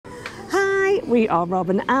We are Rob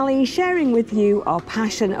and Ali, sharing with you our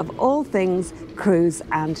passion of all things cruise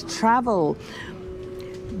and travel.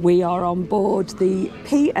 We are on board the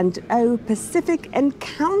P&O Pacific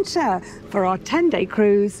Encounter for our 10-day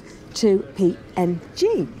cruise to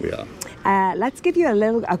PNG. We are. Let's give you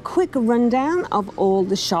a quick rundown of all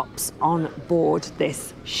the shops on board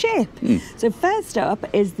this ship. So first up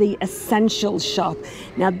is the Essentials shop.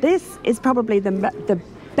 Now this is probably the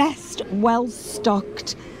best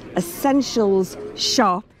well-stocked Essentials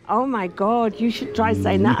shop. Oh my God, you should try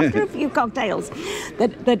saying that after a few cocktails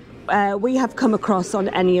that we have come across on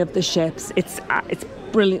any of the ships. It's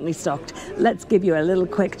brilliantly stocked. Let's give you a little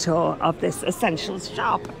quick tour of this Essentials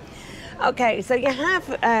shop. Okay, so you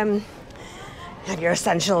have your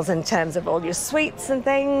essentials in terms of all your sweets and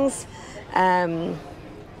things.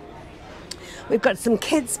 We've got some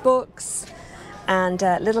kids' books and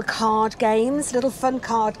little card games, little fun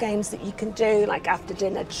card games that you can do, like after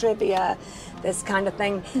dinner trivia, this kind of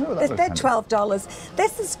thing. Oh, they're $12.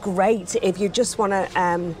 This is great if you just want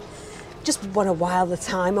to while the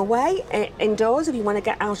time away indoors. If you want to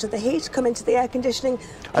get out of the heat, come into the air conditioning.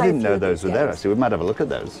 I didn't know those were there. Actually, we might have a look at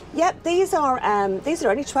those. Yep, these are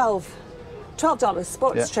only $12.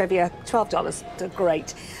 Sports trivia, $12. They're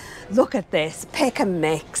great. Look at this, pick and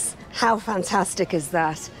mix. How fantastic is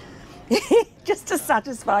that? Just to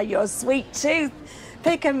satisfy your sweet tooth.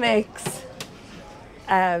 Pick and mix.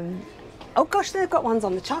 Oh gosh, they've got ones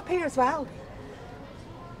on the top here as well.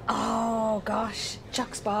 Oh gosh,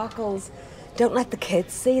 Choc Sparkles. Don't let the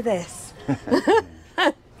kids see this.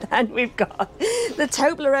 Then we've got the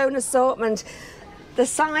Toblerone assortment. The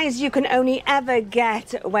size you can only ever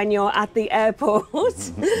get when you're at the airport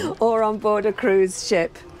or on board a cruise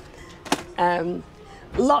ship.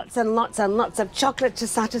 Lots and lots and lots of chocolate to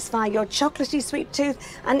satisfy your chocolatey sweet tooth,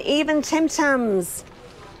 and even Tim Tams.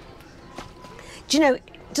 Do you know, it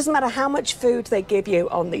doesn't matter how much food they give you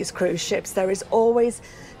on these cruise ships, there is always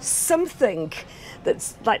something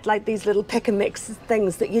that's like these little pick and mix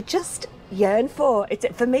things that you just yearn for.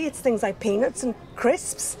 For me, it's things like peanuts and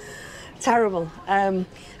crisps. Terrible.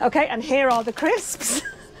 Okay, and here are the crisps.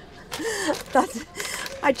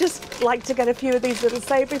 I just like to get a few of these little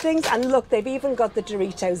savoury things. And look, they've even got the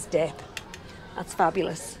Doritos dip. That's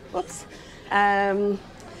fabulous. Whoops.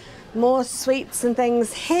 More sweets and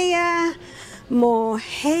things here. More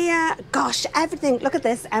here. Gosh, everything. Look at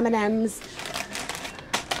this, M&Ms.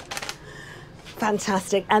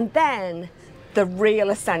 Fantastic. And then the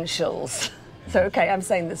real essentials. So, okay, I'm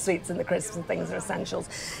saying the sweets and the crisps and things are essentials.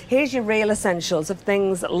 Here's your real essentials of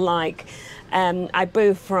things like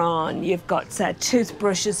ibuprofen, you've got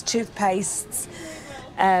toothbrushes, toothpastes,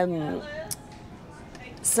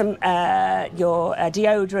 some your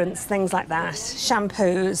deodorants, things like that,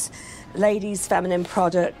 shampoos, ladies' feminine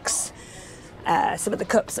products, some of the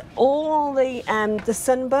cups. All the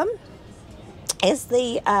Sunbum is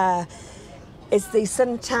the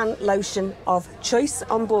suntan lotion of choice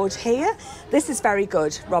on board here. This is very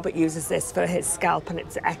good. Robert uses this for his scalp and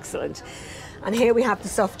it's excellent. And here we have the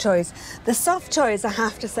soft toys. The soft toys, I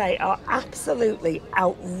have to say, are absolutely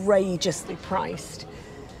outrageously priced.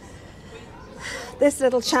 This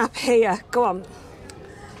little chap here, go on,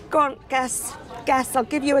 guess, I'll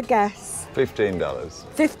give you a guess. $15.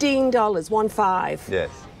 $15, 15.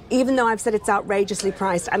 Yes. Even though I've said it's outrageously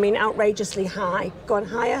priced, I mean outrageously high. Go on,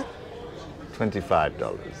 higher.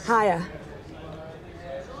 $25. Higher.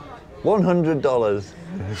 $100.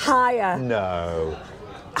 Higher. No.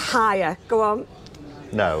 Higher. Go on.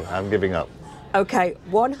 No, I'm giving up. Okay,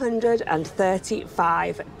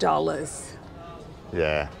 $135.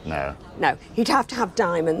 Yeah, no. No, he'd have to have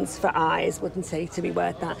diamonds for eyes, wouldn't he, to be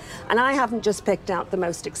worth that? And I haven't just picked out the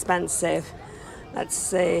most expensive. Let's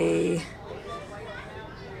see.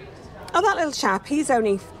 Oh, that little chap, he's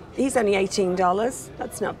only $18.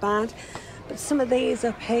 That's not bad. But some of these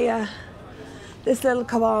up here, this little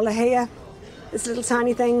koala here, this little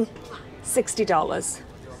tiny thing, $60.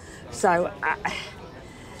 So,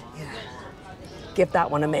 yeah, give that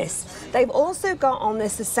one a miss. They've also got on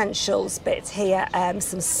this essentials bit here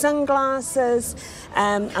some sunglasses,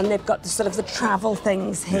 and they've got the sort of the travel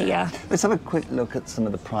things here. Let's have a quick look at some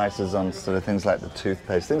of the prices on sort of things like the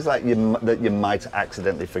toothpaste, things like that you might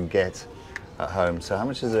accidentally forget at home. So how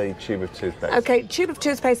much is a tube of toothpaste? Okay, tube of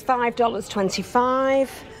toothpaste, $5.25.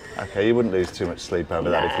 Okay, you wouldn't lose too much sleep over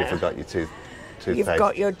that if you forgot your toothpaste. You've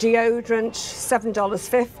got your deodorant,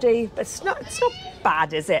 $7.50. But it's not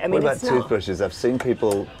bad, is it? I mean, what about toothbrushes? I've seen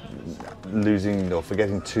people losing or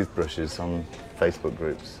forgetting toothbrushes on Facebook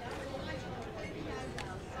groups.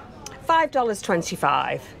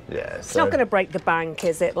 $5.25. Yeah, it's not going to break the bank,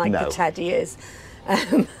 is it? Like no. the Teddy is.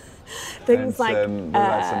 Things like what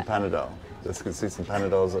about some Panadol? Let's go see some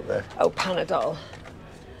Panadols up there. Oh, Panadol.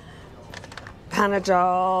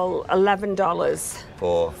 Panadol,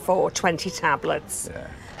 $11 for 20 tablets. Yeah.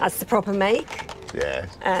 That's the proper make. Yeah.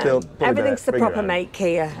 Everything's the bring your proper own. make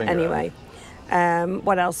here, Bring your anyway.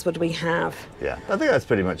 What else would we have? Yeah, I think that's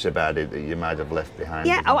pretty much about it that you might have left behind.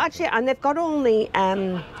 Yeah, oh, actually, and they've got all the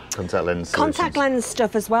Contact lens contact solutions. lens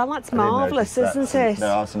stuff as well. That's I didn't marvellous, notice that. isn't it?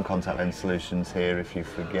 There are some contact lens solutions here if you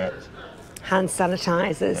forget. Hand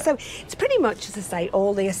sanitizers. Yeah. So it's pretty much, as I say,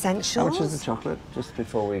 all the How essentials. much is the chocolate? Just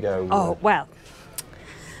before we go. Oh, well,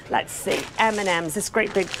 let's see. M&M's, this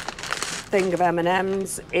great big thing of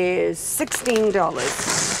M&M's is $16.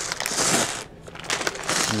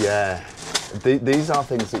 Yeah. These are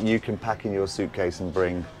things that you can pack in your suitcase and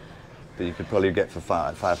bring that you could probably get for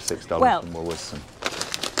 $5, $6 Well, from Woolworths.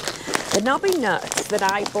 The knobby nuts that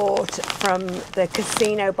I bought from the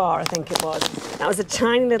casino bar, I think it was, that was a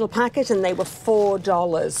tiny little packet and they were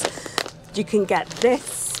 $4. You can get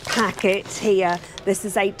this packet here. This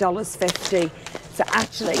is $8.50. So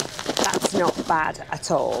actually, that's not bad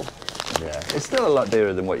at all. Yeah, it's still a lot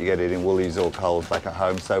dearer than what you get in Woolies or Coles back at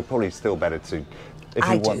home, so probably still better to, if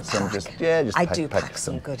you want some, just pack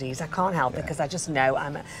some goodies. I can't help it because I just know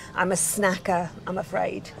I'm a snacker, I'm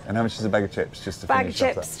afraid. And how much is a bag of chips just to Bag of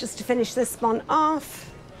finish chips, off just to finish this one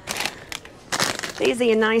off. These are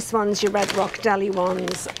your nice ones, your Red Rock Deli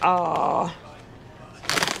ones are,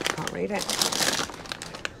 can't read it,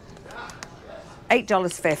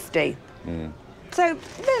 $8.50. So a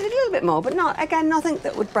little bit more, but not, again, nothing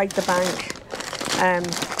that would break the bank.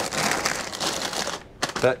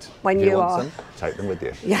 But when if you want are some, take them with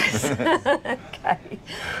you. Yes. Okay.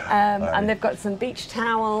 And they've got some beach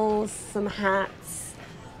towels, some hats.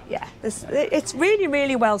 Yeah, it's really,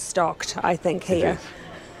 really well stocked, I think, here.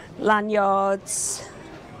 Lanyards.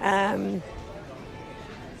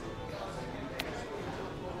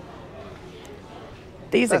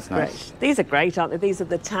 These are great. Nice. These are great, aren't they? These are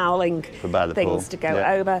the toweling by the pool. things to go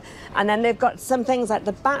Yeah. over. And then they've got some things like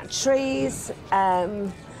the batteries,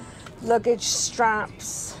 luggage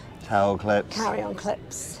straps, Towel clips. carry-on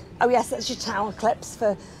clips. Oh yes, that's your towel clips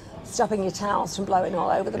for stopping your towels from blowing all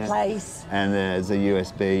over the place. And there's a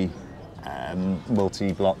USB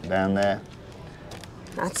multi-block down there.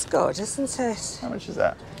 That's good, isn't it? How much is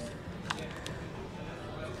that?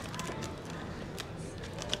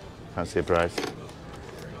 Can't see a price.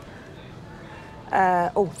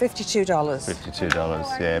 $52.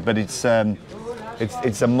 $52, yeah. But it's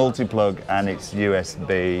a multi-plug and it's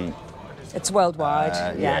USB. It's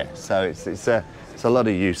worldwide. Yeah. So it's a lot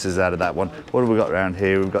of uses out of that one. What have we got around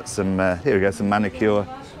here? We've got some here we go, some manicure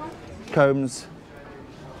combs,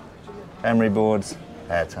 emery boards,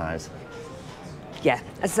 hair ties. Yeah,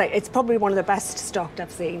 as I say, it's probably one of the best stocked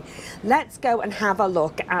I've seen. Let's go and have a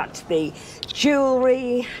look at the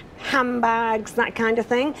jewellery, handbags, that kind of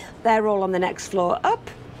thing. They're all on the next floor up.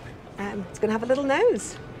 It's going to have a little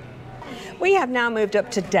nose. We have now moved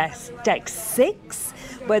up to deck 6,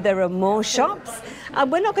 where there are more shops.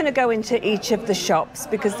 And we're not going to go into each of the shops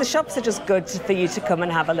because the shops are just good for you to come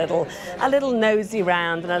and have a little nosy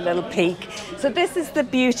round and a little peek. So this is the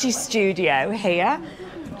beauty studio here.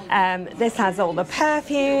 This has all the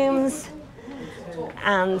perfumes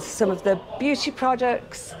and some of the beauty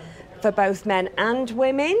products for both men and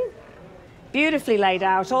women. Beautifully laid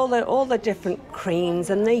out, all the different creams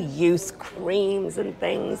and the youth creams and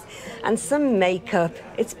things, and some makeup.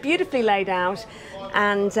 It's beautifully laid out,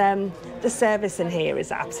 and the service in here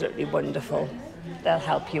is absolutely wonderful. They'll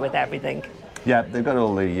help you with everything. Yeah, they've got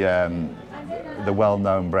all the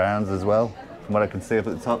well-known brands as well. From what I can see up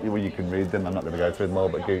at the top, you can read them. I'm not going to go through them all,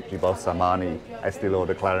 but Gucci, Boss, Armani, Estee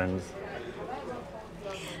Lauder, Clarins.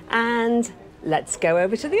 And let's go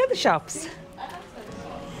over to the other shops.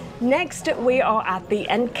 Next, we are at the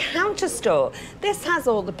Encounter store. This has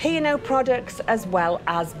all the P&O products as well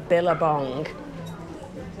as Billabong.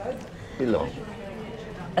 Billabong.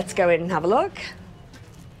 Let's go in and have a look.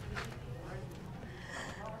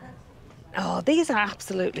 Oh, these are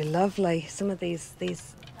absolutely lovely. Some of these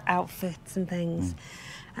outfits and things.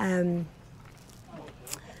 So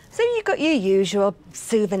you've got your usual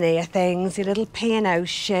souvenir things, your little P&O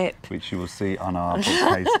ship. Which you will see on our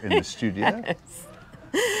bookcase in the studio. Yes.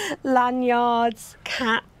 Lanyards,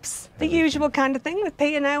 caps, the usual kind of thing with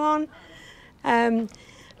P&O on.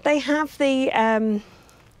 They have the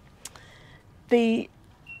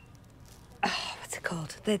what's it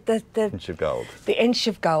called? The Inch of gold. The inch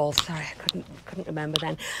of gold. Sorry, I couldn't remember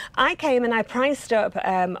then. I came and I priced up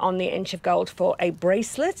on the inch of gold for a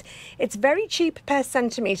bracelet. It's very cheap per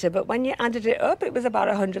centimetre, but when you added it up, it was about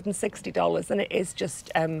 $160, and it is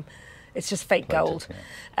just It's just fake gold.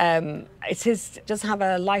 It does have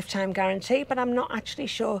a lifetime guarantee, but I'm not actually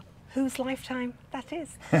sure whose lifetime that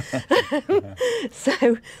is.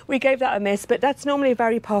 So we gave that a miss, but that's normally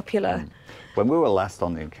very popular. When we were last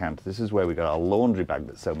on the encounter, this is where we got our laundry bag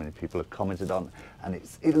that so many people have commented on, and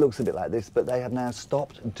it looks a bit like this, but they have now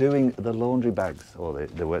stopped doing the laundry bags. Or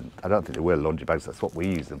they weren't, I don't think they were laundry bags, that's what we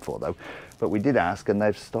use them for though. But we did ask and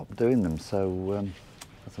they've stopped doing them, so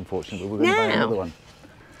that's unfortunate, but we're going to buy another one.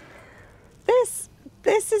 This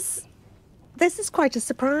is quite a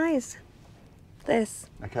surprise. This.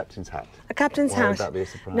 A captain's hat. A captain's hat. Why would that be a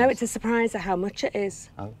surprise? No, it's a surprise at how much it is.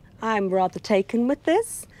 Oh. I'm rather taken with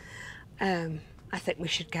this. I think we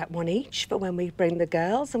should get one each for when we bring the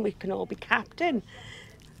girls and we can all be captain.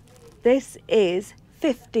 This is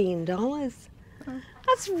 $15.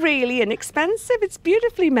 That's really inexpensive. It's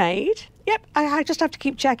beautifully made. Yep, I just have to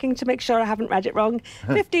keep checking to make sure I haven't read it wrong.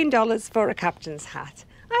 $15 for a captain's hat.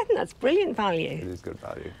 I think that's brilliant value. It is good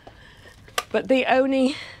value. But the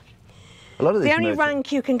only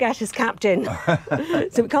rank you can get is captain.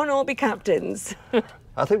 So we can't all be captains.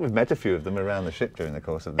 I think we've met a few of them around the ship during the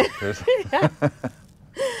course of this cruise.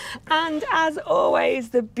 And as always,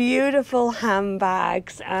 the beautiful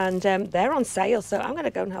handbags, and they're on sale, so I'm going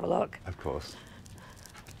to go and have a look. Of course.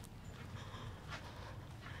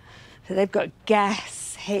 So they've got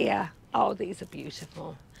Guess here. Oh, these are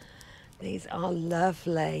beautiful. These are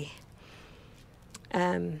lovely.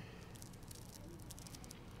 The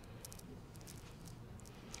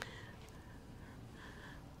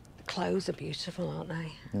clothes are beautiful, aren't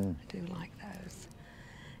they? I do like those.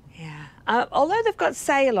 Yeah. Although they've got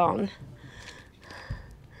sale on,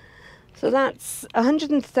 so that's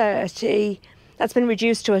 130. That's been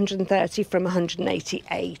reduced to 130 from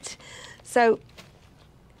 188. So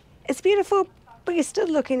it's beautiful, but you're still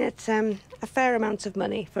looking at a fair amount of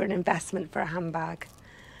money for an investment for a handbag.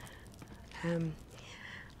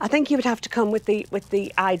 I think you would have to come with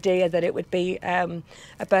the idea that it would be a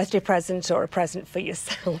birthday present or a present for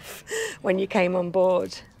yourself when you came on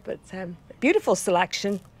board. But beautiful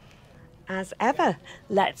selection as ever.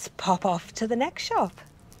 Let's pop off to the next shop.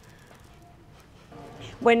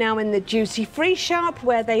 We're now in the duty-free shop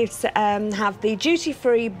where they have the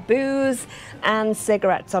duty-free booze and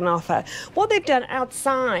cigarettes on offer. What they've done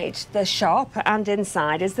outside the shop and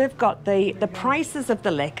inside is they've got the prices of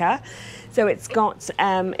the liquor. So it's got,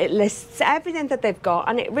 it lists everything that they've got,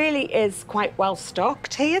 and it really is quite well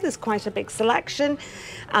stocked here. There's quite a big selection,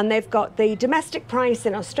 and they've got the domestic price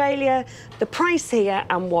in Australia, the price here,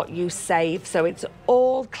 and what you save. So it's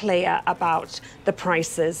all clear about the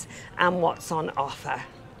prices and what's on offer.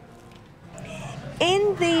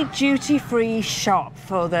 In the duty-free shop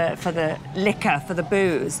for the liquor, for the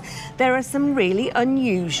booze, there are some really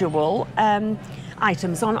unusual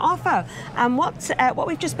items on offer. And what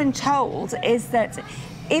we've just been told is that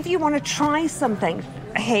if you want to try something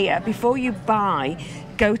here before you buy,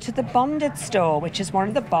 go to the Bonded store, which is one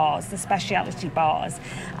of the bars, the specialty bars,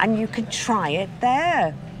 and you can try it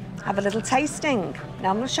there. Have a little tasting.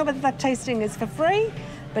 Now, I'm not sure whether that tasting is for free,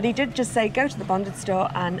 but he did just say go to the Bonded store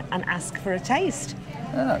and ask for a taste.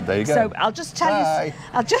 Ah, there you go. So I'll just tell you.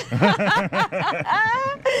 I'll just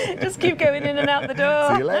just keep going in and out the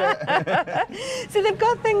door. See you later. So they've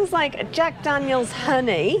got things like Jack Daniel's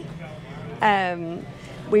Honey.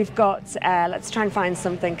 We've got, let's try and find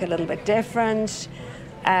something a little bit different.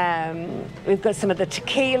 We've got some of the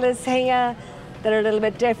tequilas here that are a little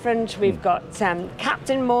bit different. We've got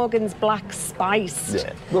Captain Morgan's Black Spice.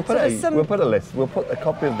 Yeah. We'll put a list. We'll put a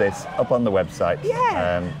copy of this up on the website.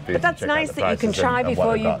 Yeah, but that's nice that you can try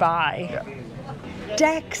before you buy. Yeah.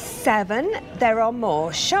 Deck 7, there are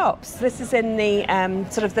more shops. This is in the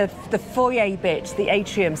sort of the foyer bit, the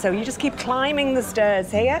atrium. So you just keep climbing the stairs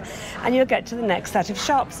here and you'll get to the next set of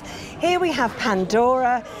shops. Here we have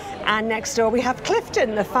Pandora, and next door we have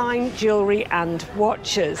Clifton, the fine jewellery and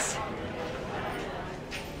watches.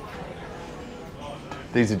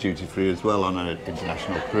 These are duty-free as well on an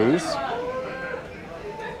international cruise.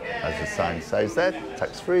 As the sign says there,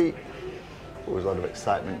 tax-free. Always a lot of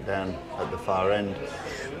excitement down at the far end.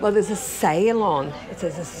 Well, there's a sale on. It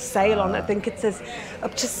says there's a sale on. I think it says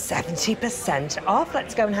up to 70% off.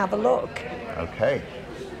 Let's go and have a look. Okay.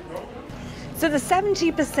 So the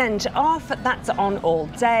 70% off, that's on all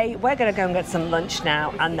day. We're going to go and get some lunch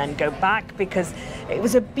now and then go back because it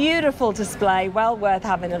was a beautiful display, well worth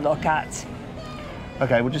having a look at.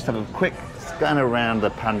 Okay, we'll just have a quick scan around the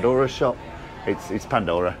Pandora shop. It's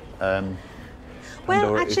Pandora.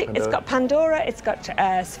 Well, actually, it's got Pandora, it's got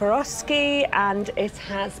Swarovski, and it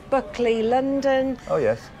has Buckley London. Oh,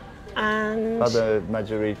 yes. And other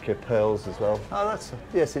Majorca pearls as well. Oh, that's,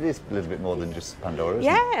 yes, it is a little bit more than just Pandora,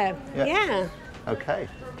 isn't it? yeah. Okay.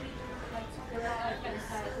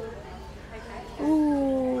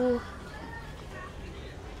 Ooh.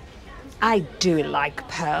 I do like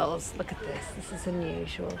pearls. Look at this. This is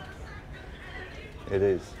unusual. It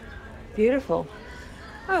is. Beautiful.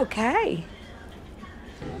 Okay.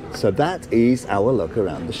 So that is our look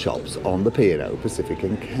around the shops on the P&O Pacific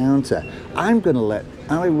Encounter. I'm going to let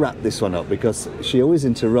Ali wrap this one up because she always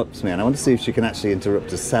interrupts me, and I want to see if she can actually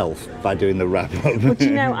interrupt herself by doing the wrap up. But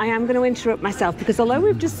you know, I am going to interrupt myself because although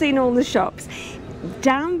we've just seen all the shops,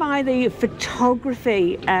 down by the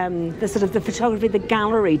photography, the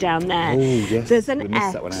gallery down there, yes, there's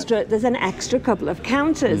an extra couple of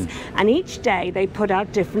counters, and each day they put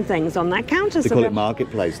out different things on that counter. They call it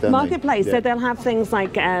Marketplace, don't they? Marketplace. Yeah. So they'll have things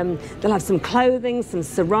like they'll have some clothing, some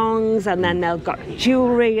sarongs, and then they've got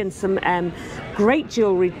jewellery and some great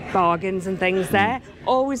jewellery bargains and things there.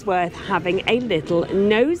 Always worth having a little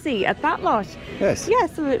nosy at that lot. Yes.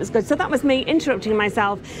 Yes, so it was good. So that was me interrupting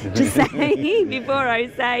myself to say, before I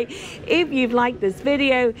say, if you've liked this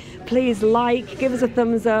video, please like, give us a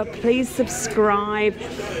thumbs up, please subscribe.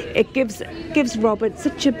 It gives Robert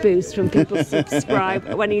such a boost when people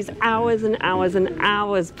subscribe when he's hours and hours and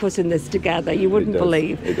hours putting this together. You wouldn't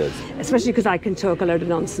believe. It does. Especially because I can talk a load of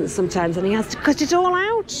nonsense sometimes and he has to cut it all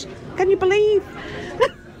out. Can you believe?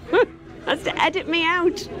 Has to edit me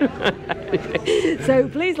out. So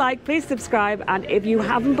please like, please subscribe, and if you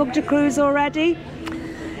haven't booked a cruise already,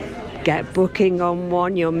 get booking on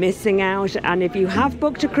one. You're missing out, and if you have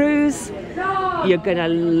booked a cruise, you're gonna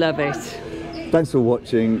love it. Thanks for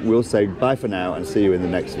watching. We'll say bye for now and see you in the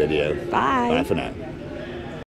next video. Bye. Bye for now.